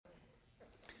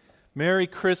Merry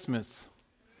Christmas.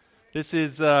 This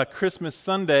is Christmas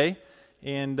Sunday,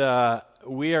 and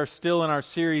we are still in our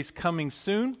series Coming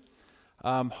Soon.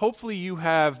 Hopefully you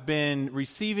have been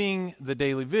receiving the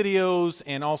daily videos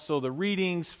and also the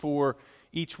readings for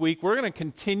each week. We're going to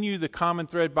continue the Common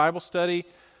Thread Bible study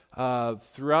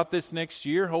throughout this next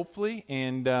year, hopefully,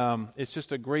 and it's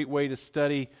just a great way to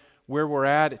study where we're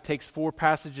at. It takes 4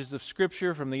 passages of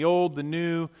Scripture from the Old, the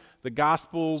New, the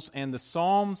Gospels, and the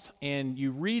Psalms, and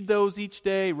you read those each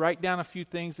day, write down a few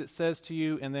things it says to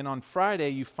you, and then on Friday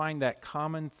you find that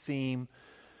common theme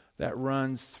that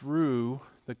runs through,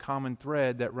 the common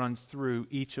thread that runs through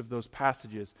each of those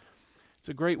passages. It's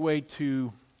a great way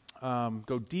to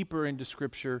go deeper into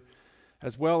Scripture,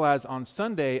 as well as on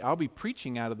Sunday, I'll be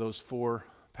preaching out of those 4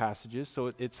 passages,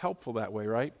 so it's helpful that way,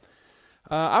 right?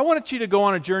 I wanted you to go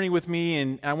on a journey with me,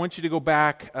 and I want you to go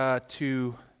back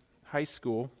to high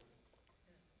school,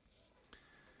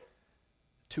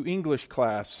 to English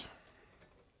class.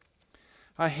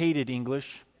 I hated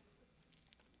English.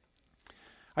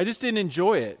 I just didn't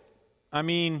enjoy it. I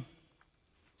mean,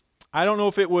 I don't know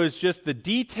if it was just the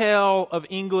detail of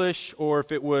English or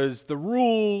if it was the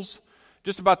rules.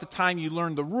 Just about the time you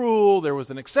learned the rule, there was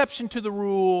an exception to the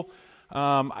rule.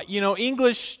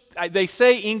 English, they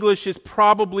say English is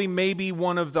probably maybe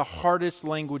one of the hardest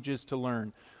languages to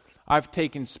learn. I've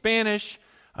taken Spanish,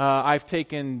 I've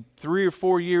taken 3 or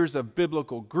 4 years of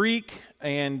biblical Greek,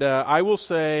 and I will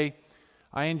say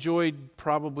I enjoyed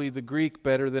probably the Greek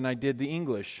better than I did the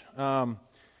English. And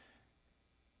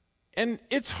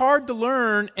it's hard to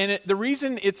learn, and the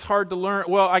reason it's hard to learn,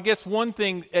 well, I guess one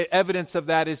thing, evidence of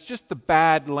that is just the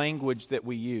bad language that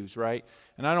we use, right?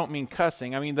 And I don't mean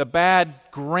cussing, I mean the bad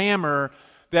grammar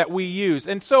that we use.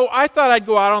 And so I thought I'd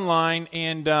go out online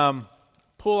and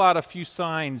pull out a few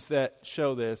signs that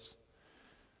show this.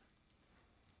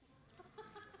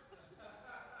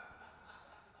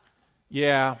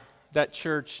 Yeah, that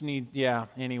church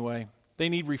anyway, they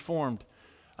need reformed.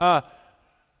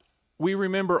 We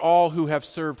remember all who have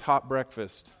served hot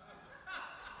breakfast.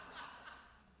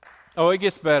 Oh, it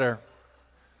gets better.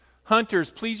 Hunters,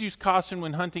 please use caution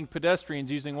when hunting pedestrians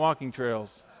using walking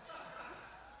trails.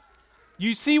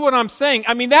 You see what I'm saying?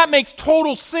 I mean, that makes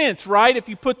total sense, right? If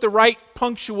you put the right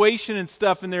punctuation and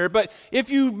stuff in there. But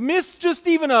if you miss just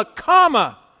even a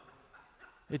comma,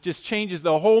 it just changes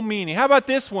the whole meaning. How about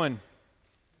this one?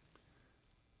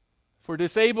 For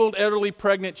disabled, elderly,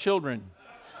 pregnant children.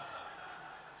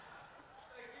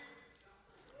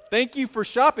 Thank you for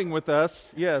shopping with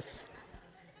us. Yes.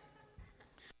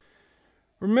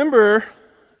 Remember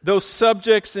those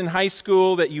subjects in high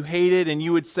school that you hated and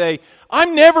you would say,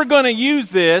 I'm never going to use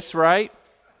this, right?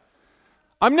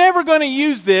 I'm never going to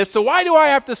use this, so why do I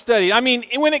have to study it? I mean,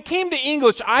 when it came to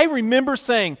English, I remember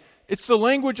saying, it's the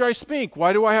language I speak.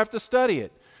 Why do I have to study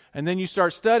it? And then you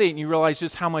start studying and you realize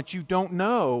just how much you don't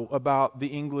know about the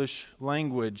English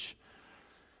language.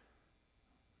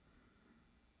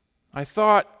 I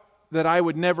thought that I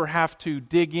would never have to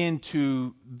dig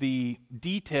into the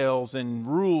details and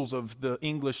rules of the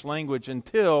English language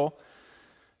until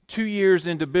 2 years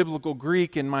into biblical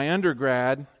Greek in my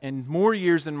undergrad and more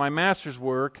years in my master's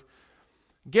work.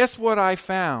 Guess what I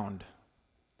found?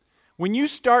 When you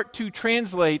start to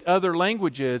translate other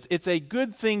languages, it's a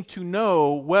good thing to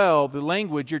know well the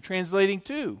language you're translating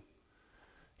to.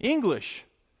 English.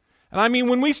 And I mean,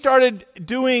 when we started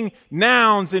doing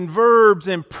nouns and verbs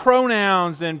and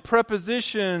pronouns and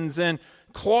prepositions and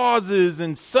clauses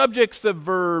and subjects of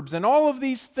verbs and all of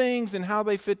these things and how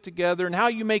they fit together and how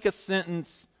you make a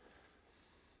sentence.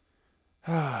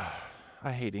 I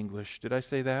hate English. Did I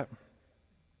say that?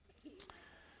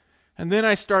 And then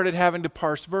I started having to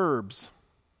parse verbs.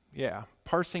 Yeah,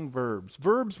 parsing verbs.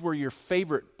 Verbs were your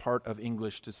favorite part of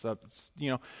English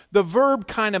the verb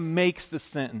kind of makes the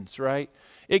sentence, right?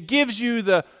 It gives you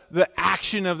the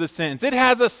action of the sentence. It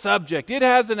has a subject. It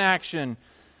has an action.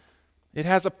 It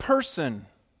has a person.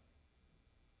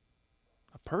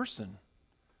 A person.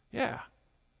 Yeah.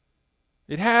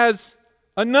 It has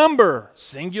a number,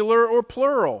 singular or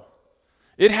plural.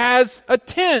 It has a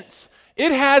tense.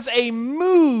 It has a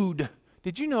mood.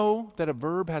 Did you know that a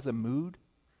verb has a mood?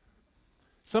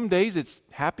 Some days it's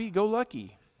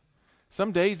happy-go-lucky.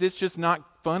 Some days it's just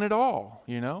not fun at all,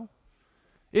 you know?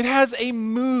 It has a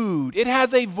mood. It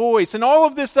has a voice and all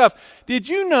of this stuff. Did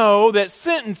you know that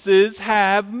sentences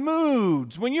have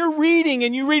moods? When you're reading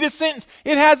and you read a sentence,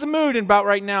 it has a mood. And about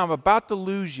right now, I'm about to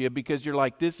lose you because you're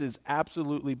like, this is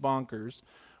absolutely bonkers.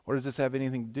 Or does this have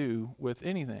anything to do with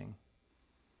anything?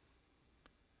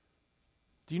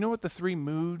 Do you know what the 3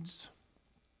 moods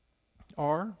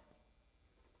are?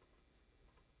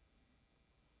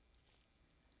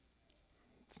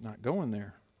 It's not going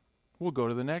there. We'll go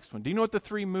to the next one. Do you know what the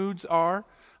three moods are?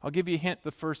 I'll give you a hint,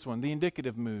 the first one, the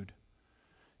indicative mood.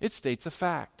 It states a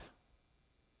fact.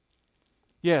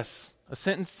 Yes, a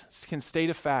sentence can state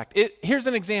a fact. Here's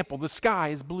an example. The sky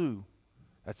is blue.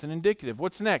 That's an indicative.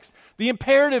 What's next? The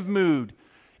imperative mood.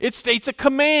 It states a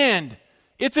command.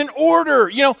 It's an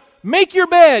order. Make your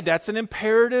bed. That's an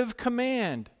imperative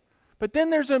command. But then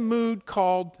there's a mood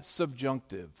called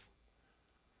subjunctive.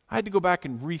 I had to go back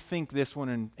and rethink this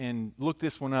one and look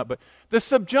this one up. But the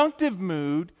subjunctive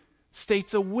mood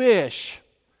states a wish.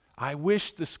 I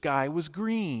wish the sky was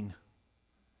green.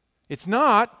 It's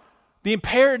not. The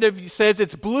imperative says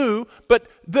it's blue, but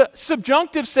the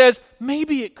subjunctive says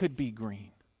maybe it could be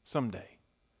green someday.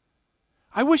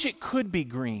 I wish it could be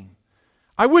green.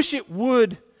 I wish it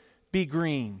would be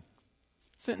green.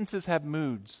 Sentences have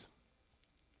moods.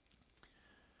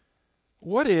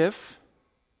 What if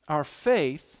our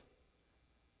faith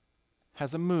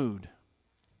has a mood?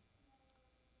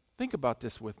 Think about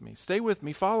this with me. Stay with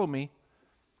me. Follow me.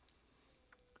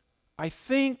 I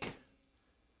think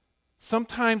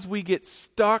sometimes we get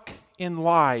stuck in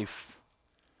life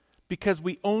because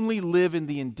we only live in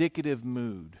the indicative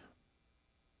mood,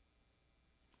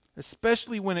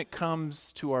 especially when it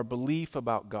comes to our belief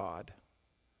about God.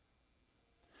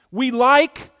 We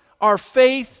like our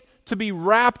faith to be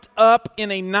wrapped up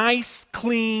in a nice,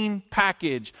 clean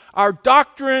package. Our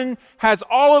doctrine has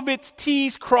all of its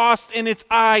T's crossed and its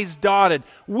I's dotted.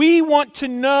 We want to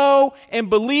know and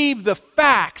believe the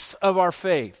facts of our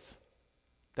faith.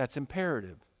 That's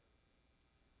imperative.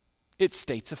 It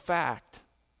states a fact.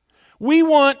 We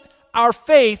want our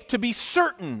faith to be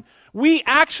certain. We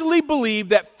actually believe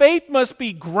that faith must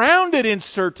be grounded in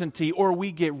certainty or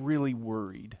we get really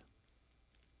worried.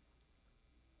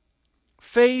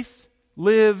 Faith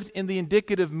lived in the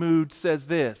indicative mood says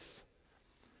this: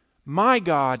 my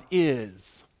God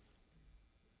is,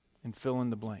 and fill in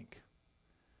the blank.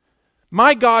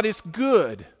 My God is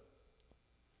good.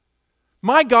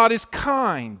 My God is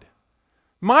kind.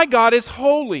 My God is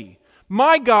holy.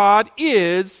 My God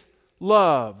is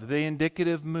love, the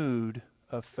indicative mood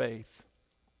of faith.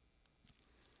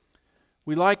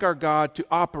 We like our God to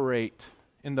operate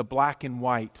in the black and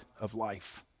white of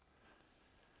life.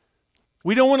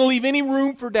 We don't want to leave any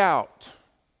room for doubt.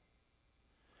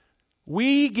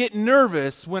 We get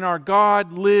nervous when our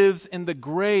God lives in the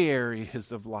gray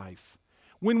areas of life,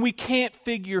 when we can't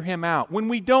figure Him out, when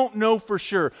we don't know for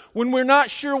sure, when we're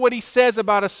not sure what He says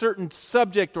about a certain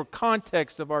subject or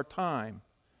context of our time.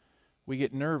 We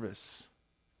get nervous.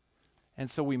 And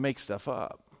so we make stuff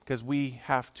up because we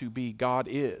have to be God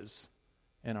is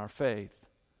in our faith.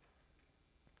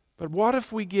 But what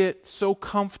if we get so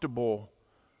comfortable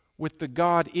with the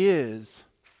God is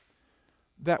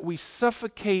that we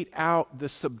suffocate out the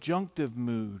subjunctive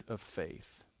mood of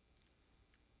faith?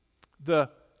 The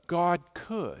God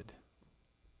could.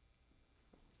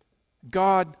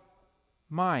 God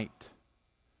might.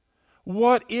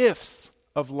 What ifs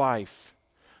of life.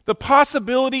 The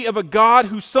possibility of a God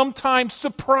who sometimes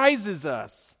surprises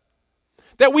us.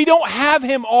 That we don't have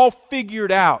Him all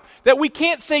figured out. That we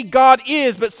can't say God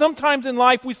is, but sometimes in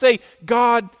life we say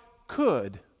God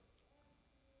could.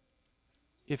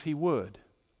 If He would.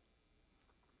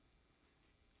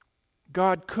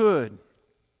 God could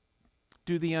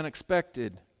do the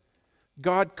unexpected.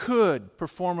 God could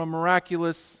perform a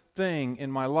miraculous thing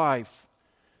in my life.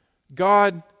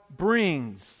 God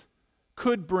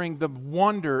could bring the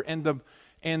wonder and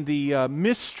the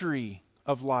mystery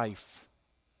of life.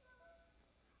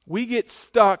 We get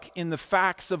stuck in the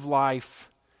facts of life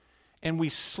and we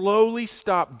slowly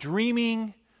stop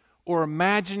dreaming or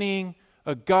imagining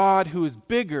a God who is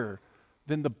bigger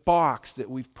than the box that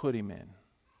we've put Him in.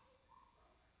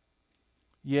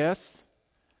 Yes,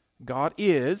 God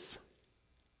is,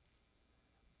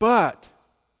 but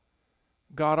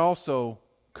God also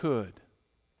could.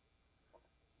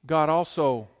 God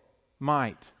also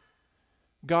might.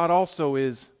 God also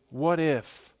is what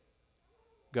if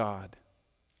God.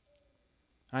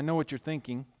 I know what you're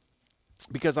thinking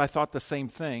because I thought the same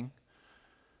thing.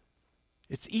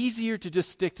 It's easier to just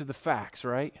stick to the facts,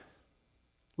 right?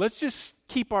 Let's just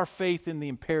keep our faith in the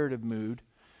imperative mood.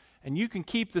 And you can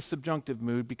keep the subjunctive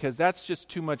mood because that's just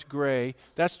too much gray.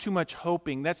 That's too much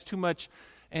hoping. That's too much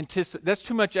that's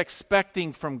too much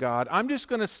expecting from God. I'm just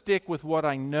going to stick with what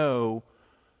I know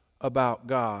about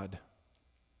God.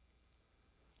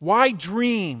 Why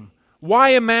dream? Why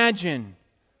imagine?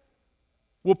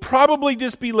 We'll probably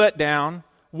just be let down.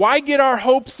 Why get our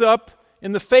hopes up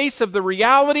in the face of the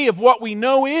reality of what we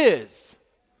know is?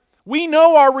 We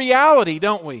know our reality,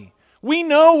 don't we? We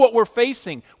know what we're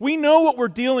facing. We know what we're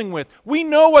dealing with. We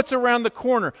know what's around the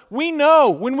corner. We know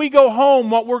when we go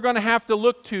home what we're going to have to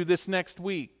look to this next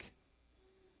week.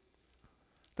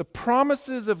 The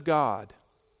promises of God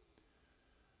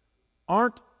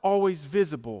aren't always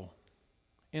visible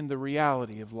in the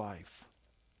reality of life.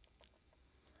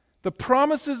 The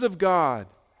promises of God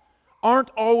aren't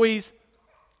always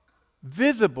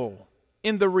visible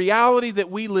in the reality that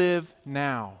we live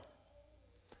now.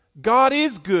 God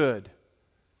is good,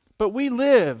 but we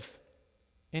live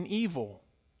in evil.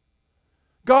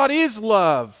 God is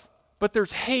love, but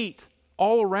there's hate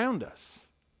all around us.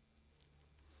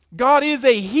 God is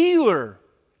a healer,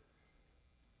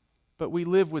 but we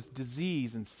live with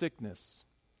disease and sickness.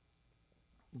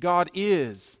 God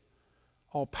is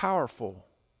all-powerful,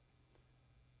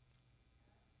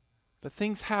 but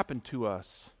things happen to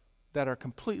us that are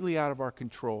completely out of our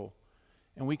control,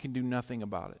 and we can do nothing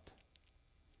about it.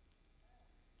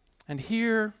 And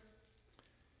here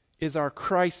is our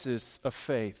crisis of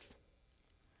faith.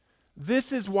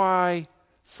 This is why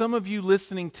some of you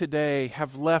listening today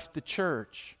have left the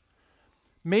church.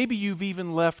 Maybe you've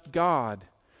even left God.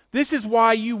 This is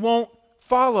why you won't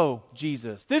follow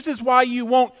Jesus. This is why you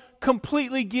won't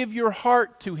completely give your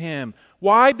heart to Him.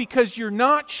 Why? Because you're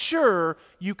not sure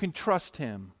you can trust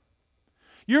Him.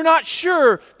 You're not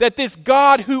sure that this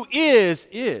God who is.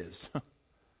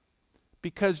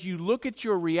 Because you look at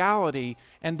your reality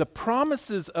and the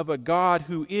promises of a God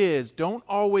who is don't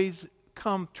always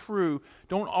come true,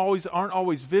 aren't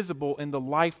always visible in the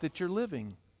life that you're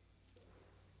living.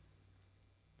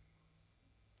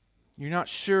 You're not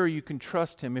sure you can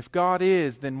trust Him. If God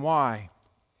is, then why?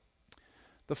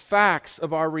 The facts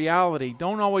of our reality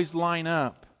don't always line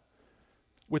up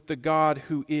with the God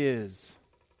who is.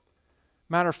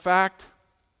 Matter of fact,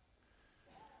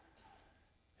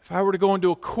 if I were to go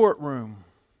into a courtroom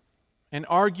and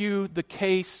argue the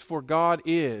case for God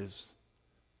is,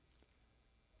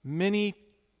 many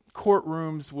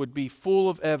courtrooms would be full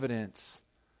of evidence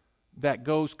that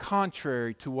goes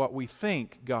contrary to what we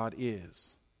think God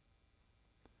is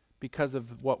because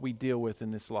of what we deal with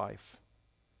in this life.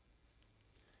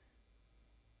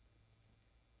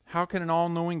 How can an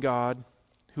all-knowing God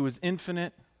who is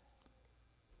infinite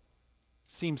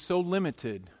seem so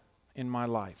limited in my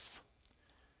life?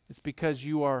 It's because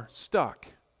you are stuck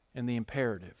in the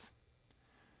imperative.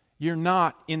 You're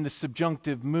not in the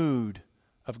subjunctive mood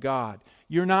of God.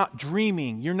 You're not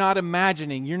dreaming. You're not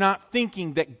imagining. You're not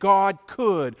thinking that God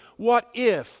could. What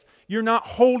if? You're not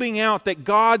holding out that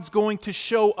God's going to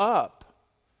show up.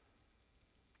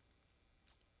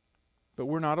 But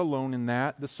we're not alone in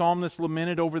that. The psalmist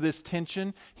lamented over this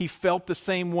tension. He felt the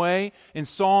same way. In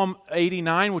Psalm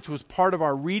 89, which was part of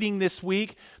our reading this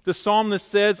week, the psalmist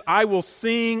says, I will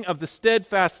sing of the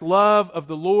steadfast love of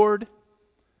the Lord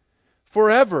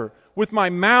forever. With my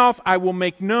mouth I will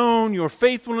make known your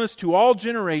faithfulness to all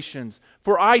generations.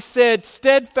 For I said,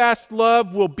 steadfast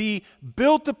love will be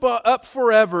built up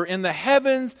forever. In the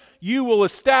heavens you will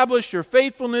establish your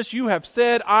faithfulness. You have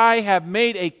said, I have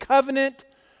made a covenant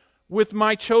with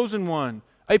my chosen one.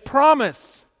 A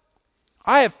promise.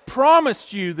 I have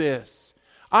promised you this.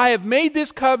 I have made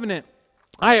this covenant.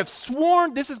 I have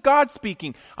sworn, this is God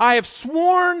speaking, I have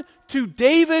sworn to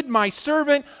David, my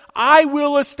servant, I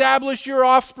will establish your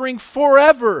offspring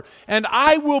forever, and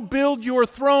I will build your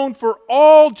throne for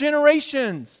all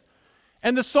generations.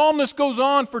 And the psalmist goes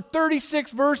on for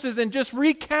 36 verses and just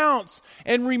recounts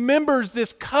and remembers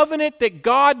this covenant that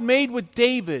God made with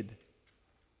David.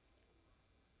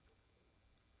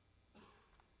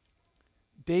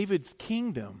 David's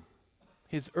kingdom,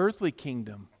 his earthly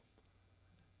kingdom,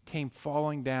 came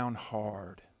falling down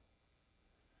hard.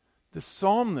 The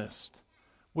psalmist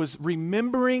was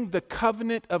remembering the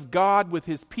covenant of God with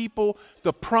His people,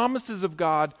 the promises of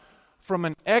God from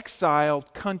an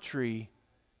exiled country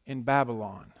in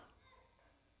Babylon.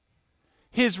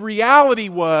 His reality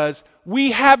was,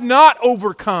 we have not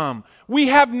overcome. We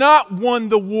have not won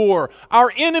the war.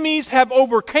 Our enemies have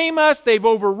overcame us, they've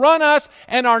overrun us,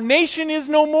 and our nation is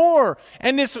no more.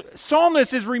 And this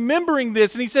psalmist is remembering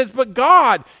this, and he says, but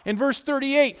God, in verse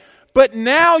 38, but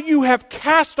now you have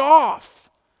cast off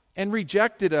and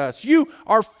rejected us. You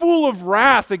are full of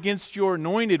wrath against your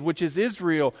anointed, which is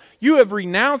Israel. You have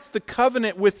renounced the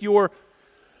covenant with your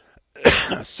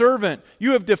servant.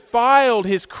 You have defiled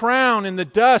his crown in the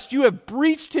dust. You have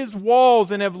breached his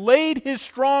walls and have laid his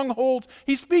strongholds.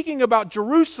 He's speaking about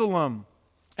Jerusalem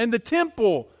and the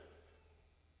temple.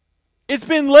 It's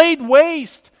been laid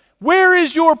waste. Where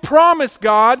is your promise,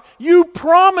 God? You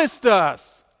promised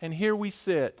us. And here we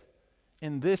sit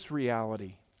in this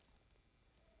reality.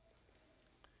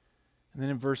 And then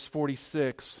in verse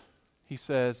 46, he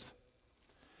says,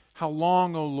 "How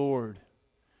long, O Lord,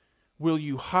 will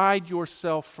you hide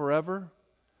yourself forever?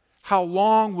 How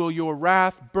long will your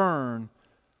wrath burn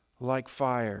like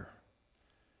fire?"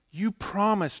 You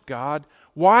promised, God.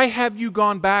 Why have you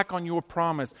gone back on your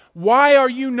promise? Why are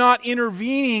you not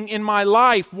intervening in my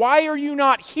life? Why are you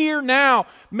not here now,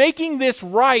 making this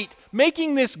right,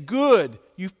 making this good?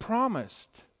 You've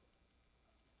promised.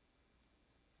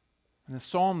 And the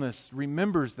psalmist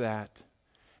remembers that.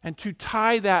 And to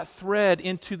tie that thread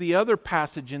into the other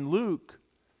passage in Luke,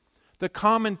 the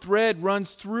common thread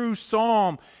runs through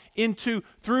Psalm,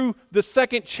 through the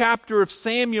second chapter of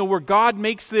Samuel, where God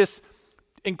makes this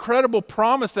incredible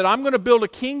promise that I'm going to build a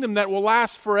kingdom that will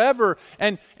last forever,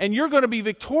 and you're going to be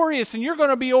victorious, and you're going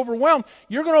to be overwhelmed.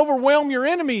 You're going to overwhelm your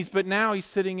enemies. But now he's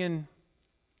sitting in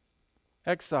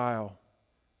exile.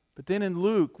 But then in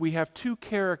Luke, we have two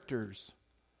characters,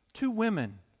 two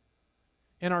women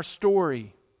in our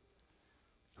story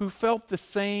who felt the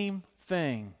same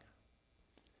thing.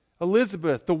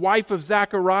 Elizabeth, the wife of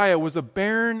Zechariah, was a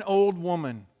barren old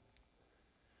woman.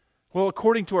 Well,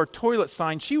 according to our toilet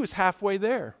sign, she was halfway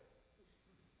there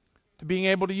to being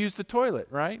able to use the toilet,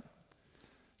 right?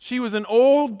 She was an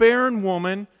old, barren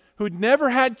woman who'd never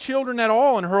had children at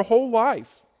all in her whole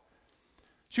life.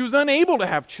 She was unable to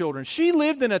have children. She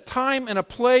lived in a time and a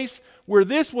place where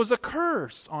this was a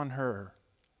curse on her.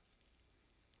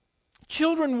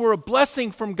 Children were a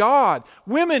blessing from God.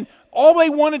 Women, all they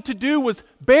wanted to do was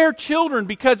bear children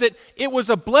because it was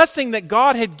a blessing that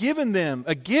God had given them,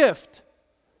 a gift.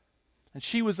 And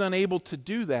she was unable to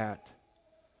do that.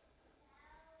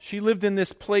 She lived in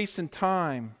this place and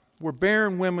time where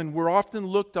barren women were often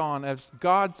looked on as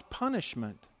God's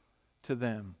punishment to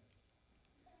them.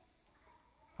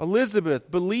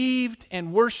 Elizabeth believed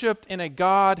and worshiped in a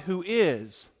God who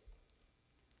is.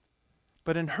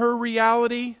 But in her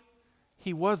reality,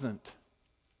 He wasn't.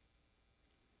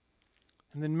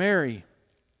 And then Mary,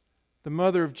 the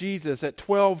mother of Jesus, at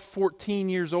 12, 14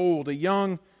 years old, a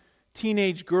young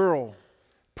teenage girl,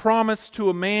 promised to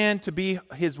a man to be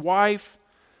his wife.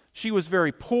 She was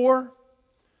very poor.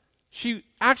 She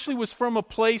actually was from a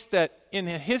place that in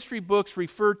the history books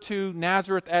referred to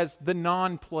Nazareth as the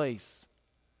non-place.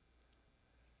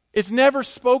 It's never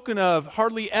spoken of,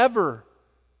 hardly ever,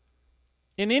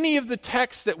 in any of the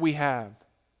texts that we have.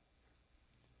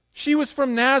 She was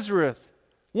from Nazareth.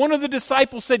 One of the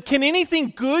disciples said, "Can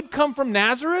anything good come from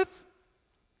Nazareth?"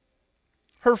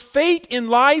 Her fate in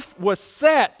life was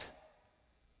set.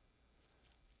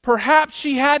 Perhaps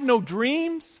she had no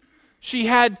dreams. She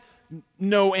had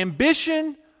no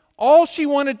ambition. All she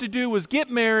wanted to do was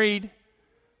get married,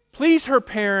 please her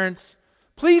parents,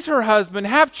 please her husband,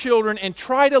 have children, and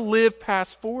try to live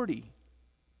past 40.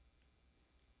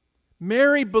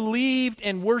 Mary believed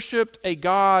and worshiped a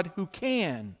God who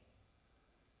can,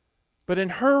 but in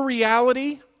her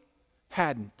reality,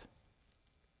 hadn't.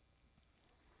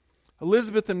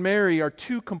 Elizabeth and Mary are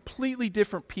two completely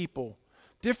different people.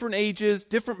 Different ages,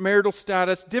 different marital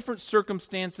status, different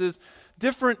circumstances,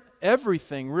 different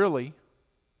everything, really,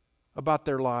 about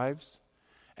their lives.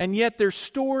 And yet their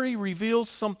story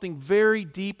reveals something very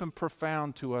deep and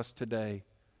profound to us today.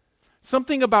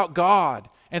 Something about God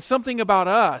and something about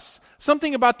us.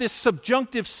 Something about this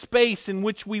subjunctive space in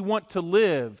which we want to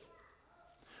live.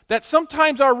 That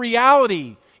sometimes our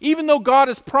reality, even though God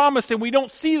has promised and we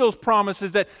don't see those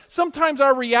promises, that sometimes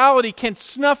our reality can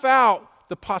snuff out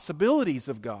the possibilities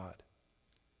of God.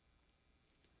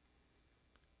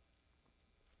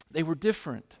 They were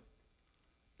different,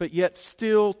 but yet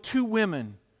still two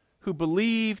women who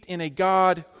believed in a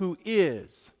God who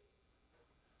is,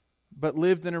 but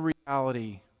lived in a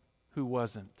reality who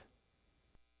wasn't.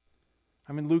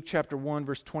 I'm in Luke chapter 1,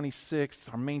 verse 26,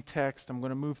 our main text. I'm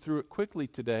going to move through it quickly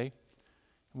today,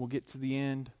 and we'll get to the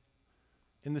end.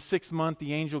 In the 6th month,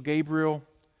 the angel Gabriel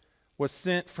was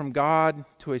sent from God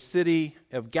to a city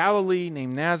of Galilee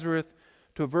named Nazareth,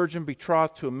 to a virgin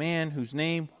betrothed to a man whose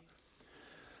name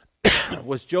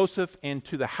was Joseph, and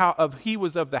he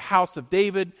was of the house of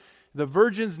David. The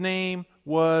virgin's name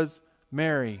was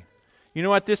Mary. You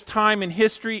know, at this time in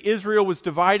history, Israel was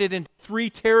divided into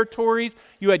 3 territories.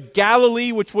 You had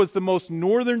Galilee, which was the most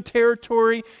northern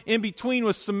territory. In between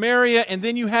was Samaria, and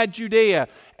then you had Judea.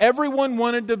 Everyone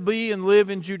wanted to be and live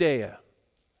in Judea.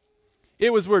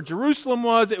 It was where Jerusalem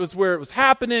was. It was where it was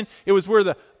happening. It was where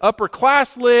the upper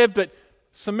class lived. But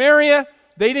Samaria,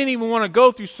 they didn't even want to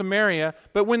go through Samaria.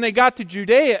 But when they got to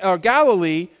Judea or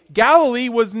Galilee, Galilee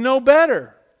was no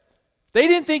better. They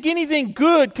didn't think anything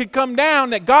good could come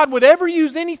down, that God would ever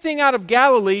use anything out of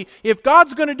Galilee. If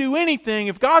God's going to do anything,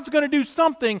 if God's going to do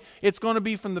something, it's going to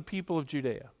be from the people of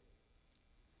Judea.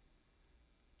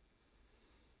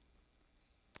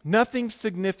 Nothing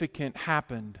significant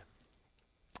happened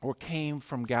or came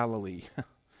from Galilee.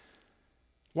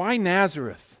 Why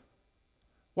Nazareth?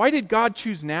 Why did God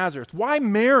choose Nazareth? Why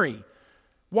Mary?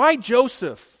 Why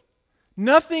Joseph?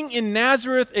 Nothing in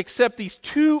Nazareth except these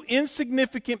two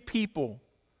insignificant people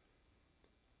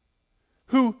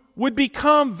who would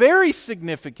become very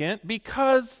significant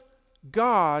because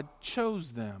God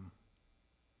chose them.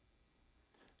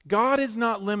 God is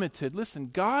not limited. Listen,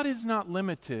 God is not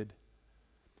limited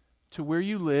to where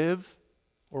you live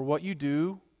or what you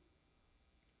do,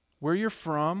 where you're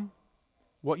from,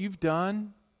 what you've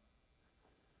done.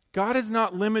 God is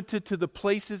not limited to the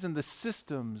places and the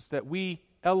systems that we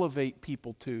elevate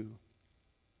people to.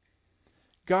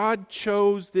 God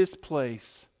chose this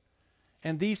place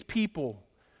and these people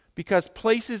because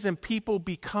places and people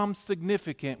become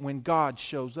significant when God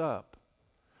shows up.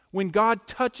 When God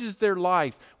touches their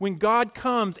life, when God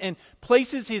comes and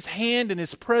places His hand and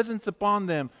His presence upon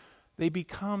them, they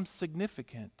become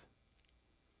significant.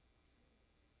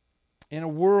 In a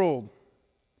world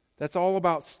that's all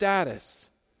about status,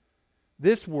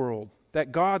 this world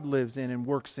that God lives in and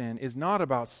works in is not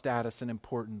about status and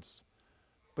importance,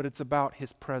 but it's about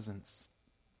His presence.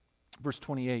 Verse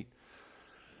 28.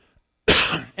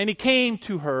 And He came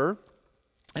to her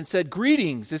and said,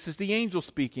 "Greetings," this is the angel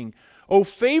speaking, "O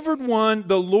favored one,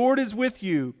 the Lord is with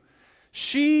you."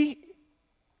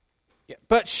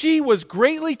 But she was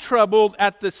greatly troubled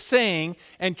at the saying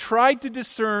and tried to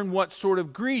discern what sort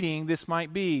of greeting this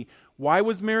might be. Why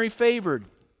was Mary favored?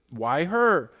 Why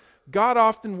her? God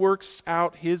often works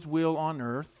out His will on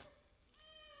earth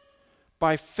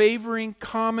by favoring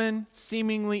common,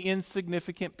 seemingly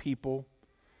insignificant people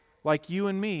like you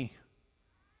and me.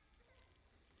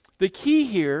 The key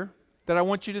here that I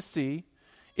want you to see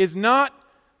is not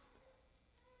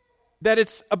that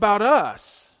it's about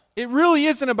us. It really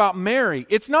isn't about Mary.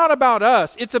 It's not about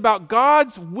us. It's about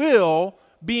God's will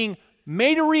being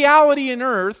made a reality in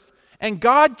earth and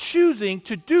God choosing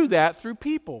to do that through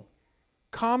people.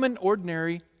 Common,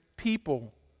 ordinary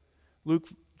people. Luke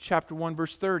chapter 1,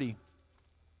 verse 30.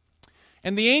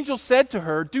 And the angel said to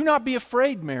her, "Do not be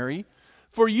afraid, Mary,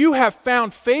 for you have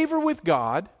found favor with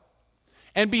God.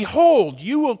 And behold,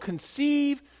 you will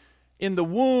conceive in the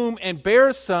womb and bear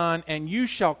a son, and you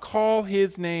shall call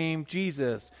his name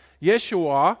Jesus."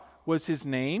 Yeshua was his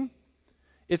name.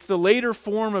 It's the later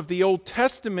form of the Old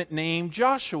Testament name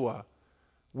Joshua.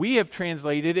 We have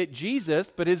translated it Jesus,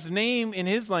 but his name in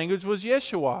his language was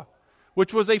Yeshua,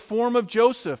 which was a form of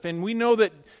Joseph. And we know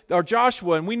that, or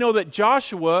Joshua, and we know that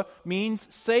Joshua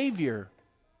means Savior.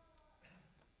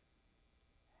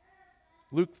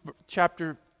 Luke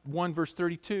chapter 1, verse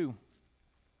 32.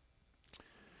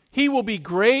 "He will be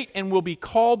great and will be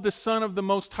called the Son of the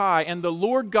Most High, and the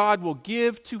Lord God will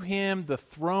give to him the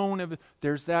throne of..."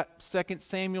 There's that 2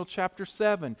 Samuel chapter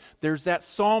 7. There's that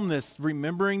psalmist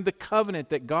remembering the covenant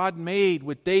that God made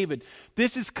with David.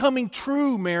 This is coming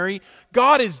true, Mary.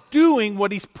 God is doing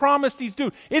what He's promised He's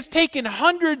doing. It's taken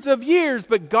hundreds of years,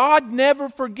 but God never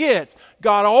forgets.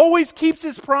 God always keeps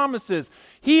His promises.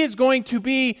 He is going to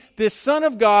be this Son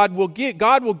of God.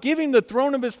 God will give Him the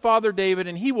throne of His father David,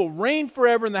 and He will reign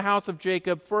forever in the house of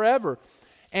Jacob forever.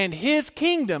 And His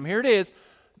kingdom, here it is,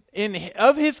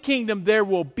 of His kingdom there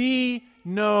will be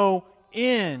no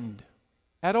end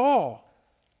at all.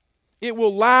 It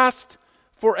will last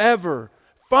forever.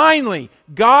 Finally,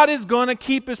 God is going to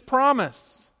keep His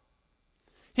promise.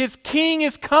 His King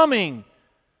is coming,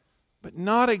 but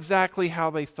not exactly how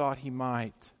they thought He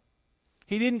might.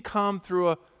 He didn't come through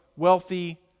a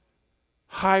wealthy,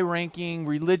 high-ranking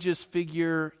religious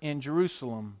figure in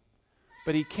Jerusalem,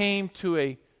 but He came to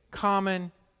a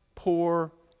common,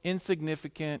 poor,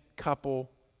 insignificant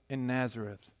couple in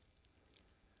Nazareth.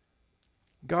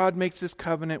 God makes His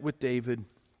covenant with David,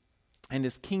 and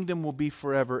His kingdom will be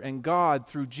forever, and God,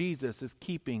 through Jesus, is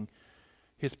keeping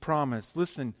His promise.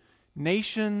 Listen,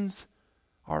 nations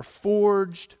are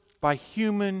forged by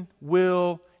human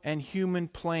will and human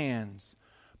plans,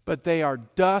 but they are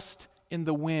dust in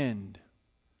the wind.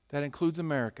 That includes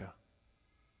America.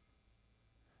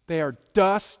 They are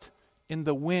dust in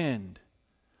the wind.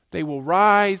 They will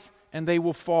rise and they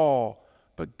will fall,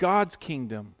 but God's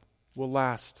kingdom will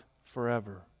last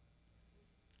forever.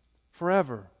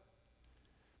 Forever.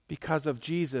 Because of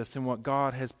Jesus and what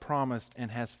God has promised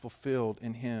and has fulfilled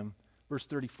in Him. Verse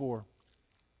 34.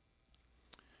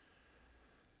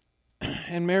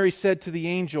 And Mary said to the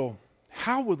angel,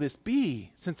 "How will this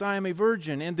be, since I am a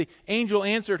virgin?" And the angel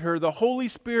answered her, "The Holy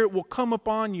Spirit will come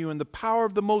upon you, and the power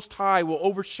of the Most High will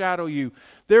overshadow you.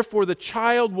 Therefore the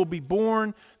child will be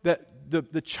born,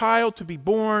 the child to be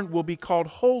born will be called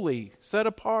holy," set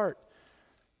apart.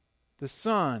 the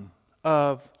Son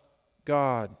of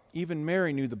God. Even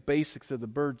Mary knew the basics of the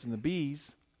birds and the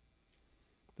bees,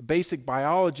 the basic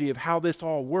biology of how this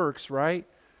all works, right?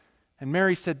 And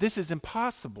Mary said, this is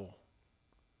impossible.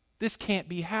 This can't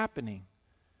be happening.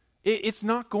 It's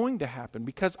not going to happen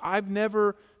because I've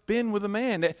never been with a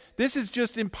man. This is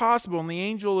just impossible. And the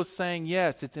angel is saying,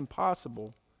 yes, it's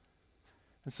impossible.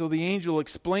 And so the angel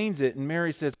explains it, and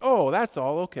Mary says, oh, that's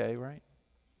all okay, right?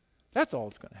 That's all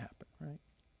that's going to happen, right?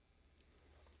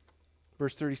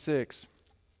 Verse 36,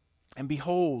 and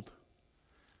behold,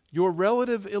 your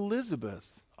relative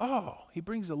Elizabeth. Oh, he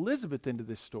brings Elizabeth into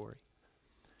this story.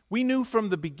 We knew from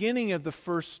the beginning of the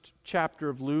first chapter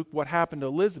of Luke what happened to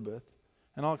Elizabeth,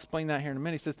 and I'll explain that here in a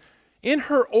minute. He says, in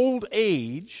her old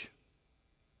age,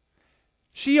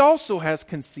 she also has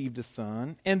conceived a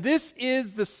son, and this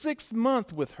is the 6th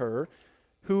month with her,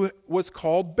 who was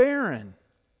called barren.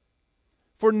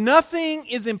 For nothing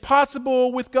is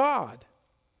impossible with God.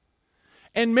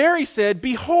 And Mary said,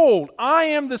 behold, I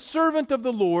am the servant of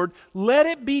the Lord. Let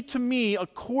it be to me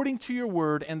according to your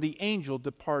word. And the angel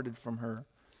departed from her.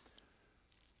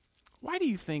 Why do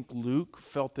you think Luke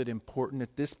felt it important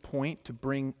at this point to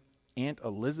bring Aunt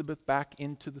Elizabeth back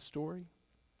into the story?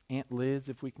 Aunt Liz,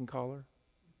 if we can call her.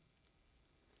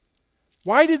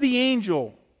 Why did the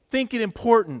angel think it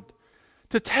important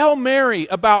to tell Mary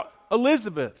about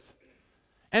Elizabeth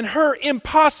and her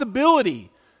impossibility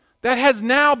that has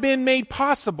now been made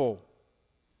possible?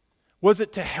 Was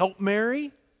it to help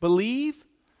Mary believe?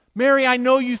 Mary, I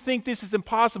know you think this is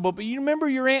impossible, but you remember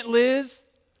your Aunt Liz?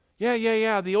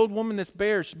 Yeah. The old woman that's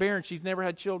barren. She's never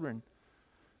had children.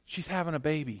 She's having a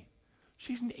baby.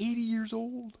 She's 80 years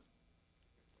old.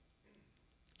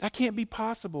 That can't be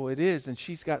possible. It is, and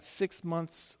she's got 6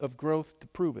 months of growth to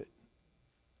prove it.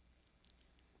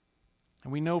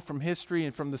 And we know from history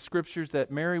and from the scriptures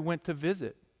that Mary went to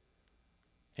visit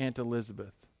Aunt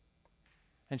Elizabeth.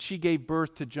 And she gave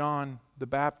birth to John the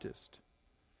Baptist.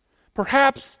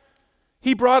 Perhaps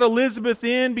he brought Elizabeth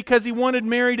in because he wanted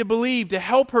Mary to believe, to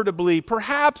help her to believe.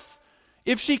 Perhaps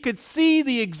if she could see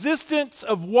the existence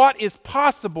of what is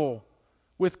possible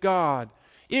with God,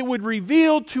 it would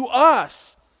reveal to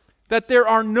us that there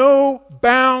are no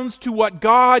bounds to what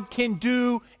God can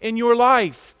do in your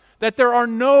life. That there are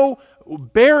no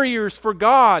barriers for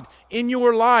God in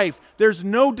your life. There's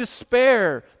no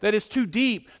despair that is too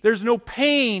deep. There's no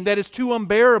pain that is too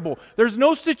unbearable. There's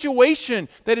no situation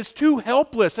that is too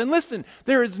helpless. And listen,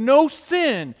 there is no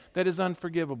sin that is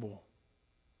unforgivable.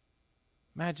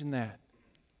 Imagine that.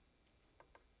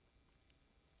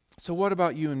 So what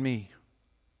about you and me?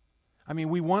 I mean,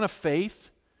 we want a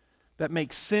faith that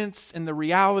makes sense in the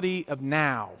reality of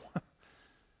now.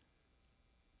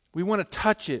 We want to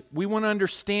touch it. We want to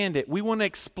understand it. We want to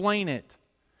explain it.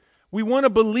 We want to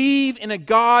believe in a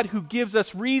God who gives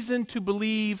us reason to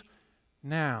believe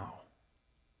now.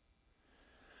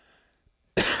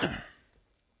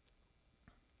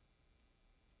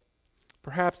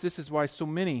 Perhaps this is why so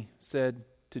many said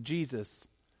to Jesus,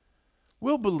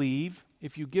 we'll believe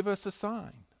if you give us a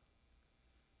sign.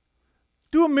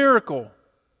 Do a miracle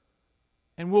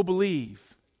and we'll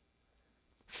believe.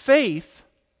 Faith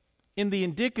in the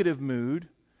indicative mood,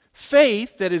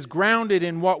 faith that is grounded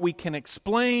in what we can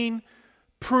explain,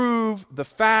 prove, the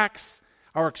facts,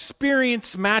 our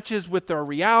experience matches with our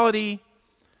reality.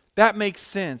 That makes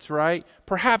sense, right?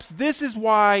 Perhaps this is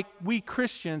why we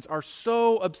Christians are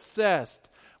so obsessed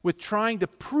with trying to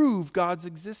prove God's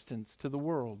existence to the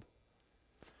world.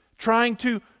 Trying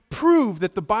to prove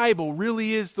that the Bible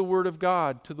really is the Word of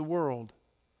God to the world.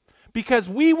 Because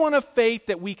we want a faith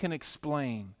that we can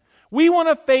explain. We want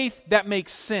a faith that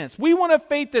makes sense. We want a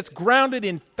faith that's grounded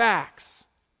in facts.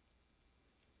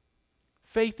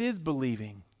 Faith is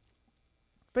believing.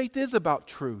 Faith is about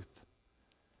truth.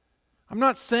 I'm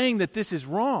not saying that this is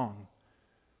wrong.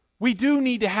 We do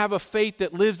need to have a faith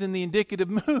that lives in the indicative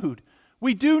mood.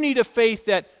 We do need a faith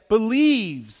that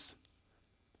believes.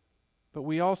 But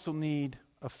we also need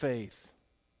a faith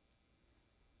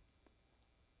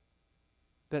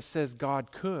that says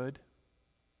God could,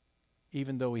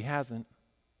 even though He hasn't.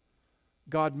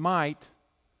 God might,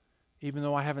 even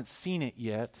though I haven't seen it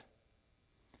yet.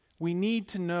 We need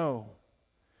to know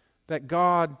that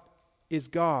God is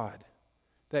God,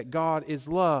 that God is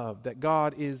love, that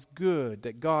God is good,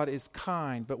 that God is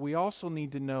kind. But we also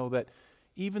need to know that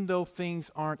even though things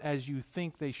aren't as you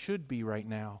think they should be right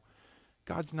now,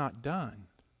 God's not done.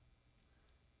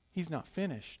 He's not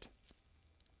finished.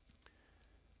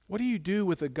 What do you do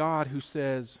with a God who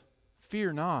says,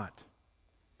 fear not?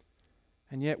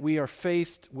 And yet we are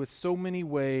faced with so many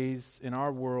ways in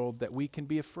our world that we can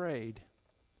be afraid.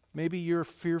 Maybe you're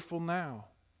fearful now.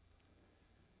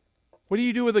 What do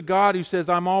you do with a God who says,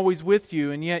 I'm always with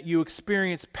you, and yet you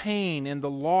experience pain and the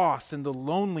loss and the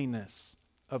loneliness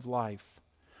of life?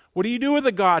 What do you do with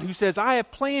a God who says, I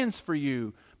have plans for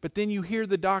you, but then you hear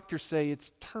the doctor say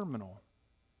it's terminal?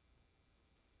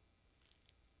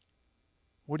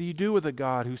 What do you do with a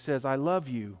God who says, I love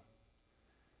you,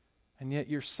 and yet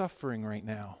you're suffering right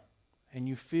now, and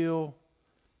you feel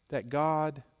that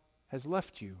God has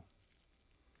left you?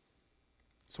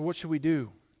 So what should we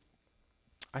do?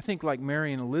 I think like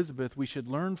Mary and Elizabeth, we should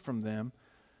learn from them.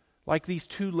 Like these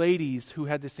two ladies who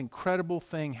had this incredible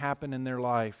thing happen in their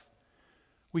life,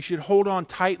 we should hold on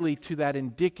tightly to that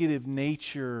indicative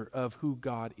nature of who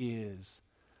God is.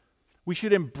 We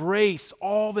should embrace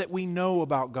all that we know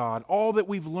about God, all that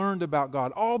we've learned about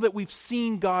God, all that we've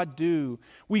seen God do.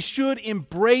 We should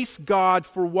embrace God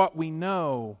for what we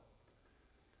know,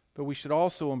 but we should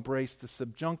also embrace the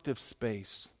subjunctive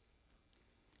space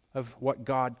of what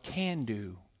God can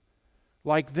do.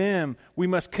 Like them, we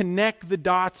must connect the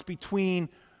dots between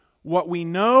what we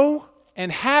know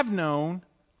and have known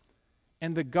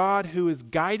and the God who is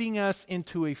guiding us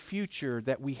into a future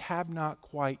that we have not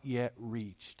quite yet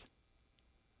reached.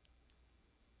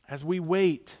 As we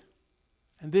wait,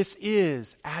 and this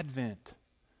is Advent,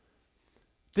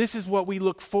 this is what we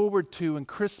look forward to in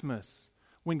Christmas,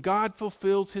 when God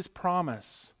fulfills His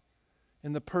promise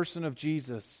in the person of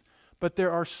Jesus. But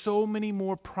there are so many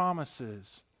more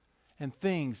promises and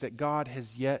things that God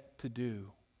has yet to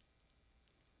do.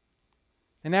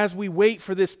 And as we wait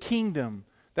for this kingdom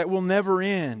that will never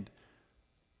end,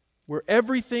 where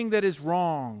everything that is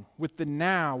wrong with the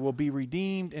now will be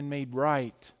redeemed and made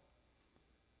right,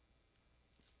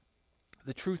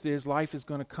 the truth is, life is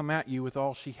going to come at you with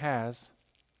all she has.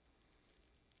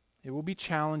 It will be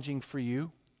challenging for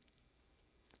you.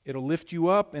 It'll lift you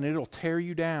up and it'll tear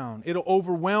you down. It'll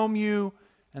overwhelm you,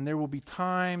 and there will be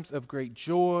times of great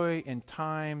joy and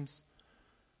times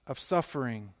of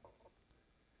suffering.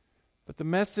 But the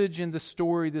message in the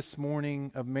story this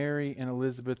morning of Mary and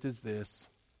Elizabeth is this.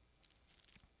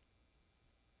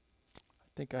 I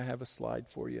think I have a slide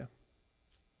for you.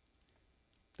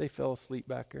 They fell asleep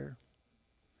back there.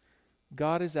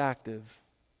 God is active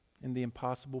in the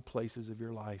impossible places of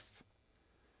your life.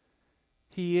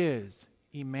 He is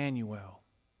Emmanuel,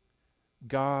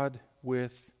 God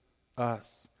with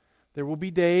us. There will be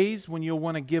days when you'll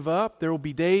want to give up. There will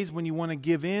be days when you want to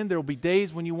give in. There will be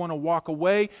days when you want to walk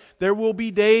away. There will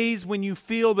be days when you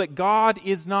feel that God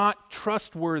is not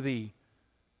trustworthy,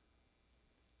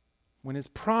 when His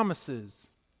promises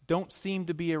don't seem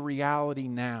to be a reality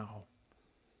now.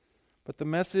 But the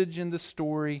message in the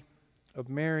story of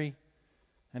Mary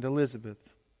and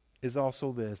Elizabeth is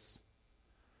also this: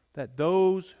 that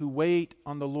those who wait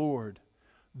on the Lord,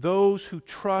 those who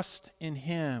trust in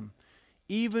Him,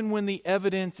 even when the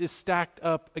evidence is stacked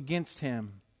up against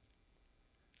Him,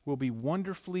 will be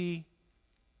wonderfully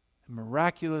and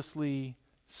miraculously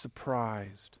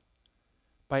surprised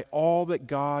by all that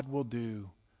God will do,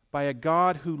 by a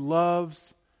God who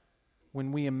loves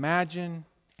when we imagine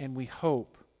and we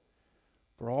hope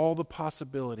for all the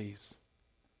possibilities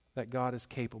that God is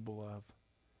capable of.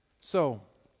 So,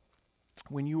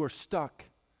 when you are stuck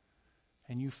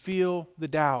and you feel the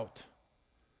doubt,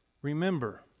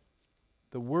 remember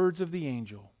the words of the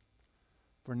angel,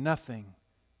 for nothing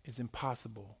is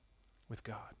impossible with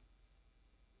God.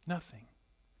 Nothing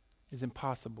is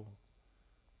impossible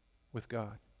with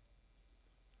God.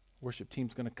 Worship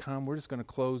team's going to come. We're just going to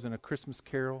close in a Christmas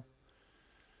carol.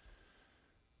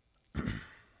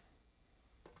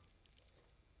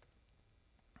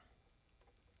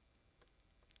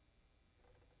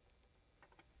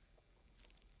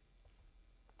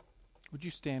 Would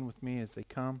you stand with me as they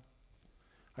come?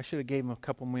 I should have gave them a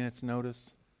couple minutes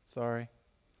notice. Sorry.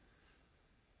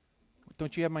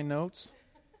 Don't you have my notes?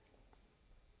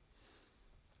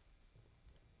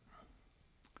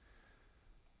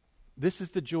 This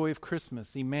is the joy of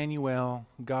Christmas, Emmanuel,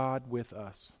 God with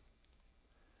us.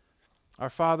 Our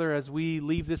Father, as we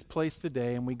leave this place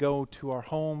today and we go to our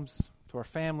homes, to our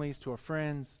families, to our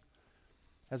friends,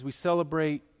 as we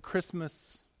celebrate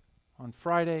Christmas on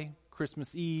Friday,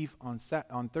 Christmas Eve on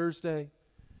Thursday,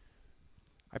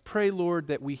 I pray, Lord,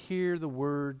 that we hear the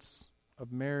words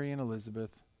of Mary and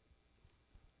Elizabeth.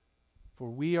 For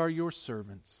we are your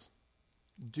servants.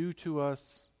 Do to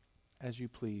us as you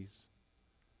please.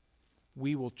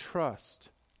 We will trust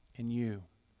in you.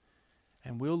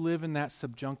 And we'll live in that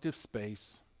subjunctive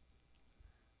space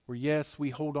where, yes,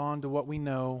 we hold on to what we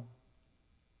know,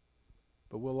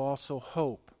 but we'll also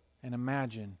hope and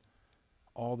imagine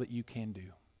all that you can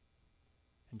do.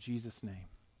 In Jesus' name.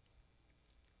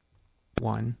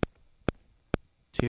 1